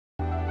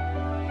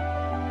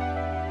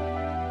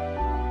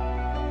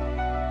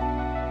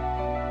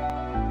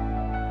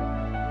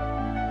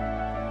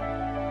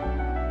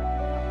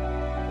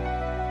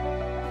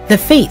The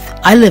Faith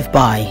I Live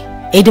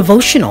By, a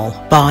devotional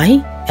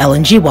by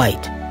Ellen G.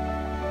 White.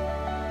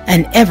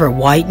 An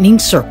ever-widening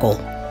circle.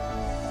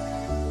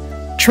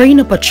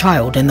 Train up a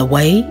child in the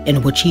way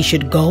in which he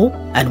should go,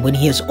 and when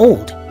he is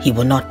old, he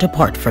will not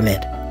depart from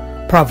it.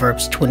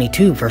 Proverbs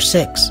 22, verse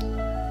 6.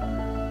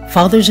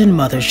 Fathers and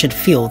mothers should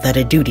feel that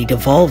a duty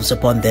devolves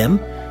upon them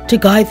to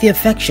guide the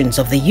affections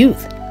of the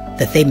youth,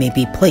 that they may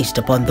be placed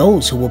upon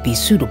those who will be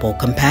suitable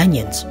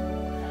companions.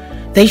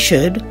 They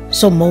should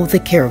so mold the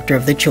character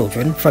of the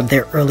children from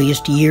their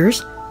earliest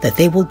years that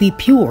they will be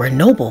pure and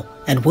noble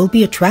and will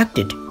be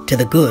attracted to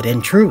the good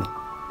and true.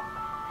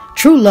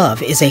 True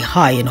love is a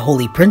high and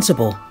holy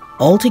principle,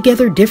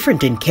 altogether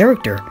different in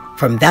character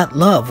from that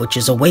love which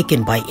is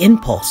awakened by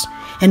impulse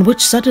and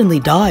which suddenly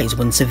dies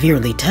when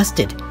severely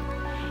tested.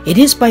 It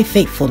is by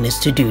faithfulness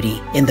to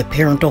duty in the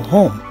parental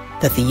home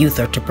that the youth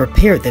are to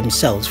prepare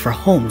themselves for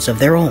homes of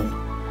their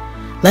own.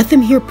 Let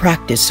them here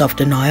practice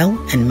self-denial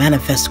and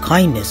manifest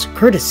kindness,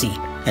 courtesy,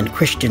 and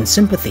Christian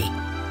sympathy.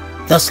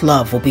 Thus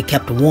love will be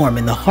kept warm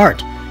in the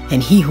heart,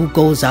 and he who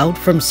goes out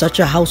from such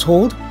a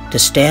household to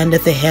stand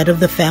at the head of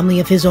the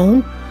family of his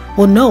own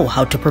will know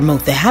how to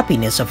promote the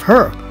happiness of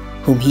her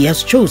whom he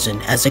has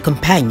chosen as a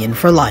companion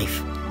for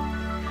life.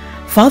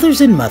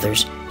 Fathers and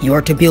mothers, you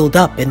are to build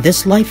up in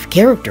this life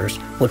characters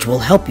which will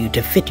help you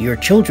to fit your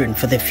children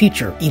for the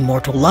future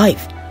immortal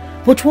life,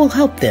 which will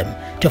help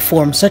them to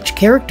form such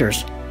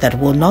characters that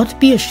will not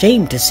be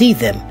ashamed to see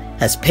them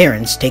as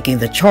parents taking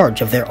the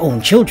charge of their own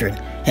children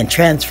and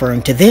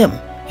transferring to them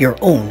your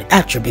own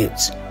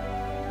attributes.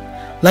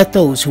 Let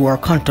those who are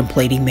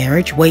contemplating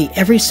marriage weigh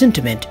every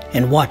sentiment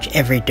and watch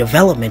every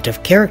development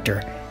of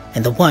character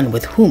and the one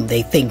with whom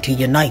they think to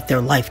unite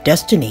their life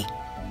destiny.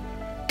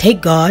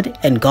 Take God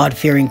and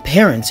God-fearing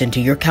parents into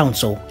your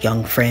counsel,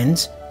 young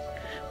friends.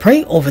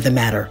 Pray over the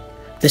matter.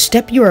 The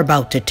step you are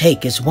about to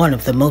take is one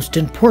of the most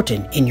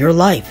important in your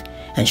life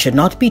and should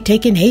not be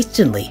taken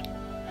hastily.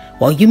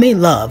 While you may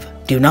love,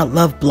 do not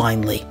love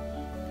blindly.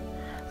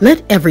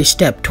 Let every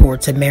step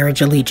towards a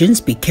marriage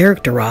allegiance be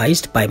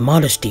characterized by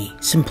modesty,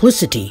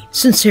 simplicity,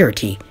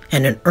 sincerity,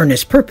 and an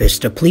earnest purpose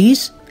to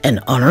please and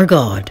honor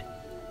God.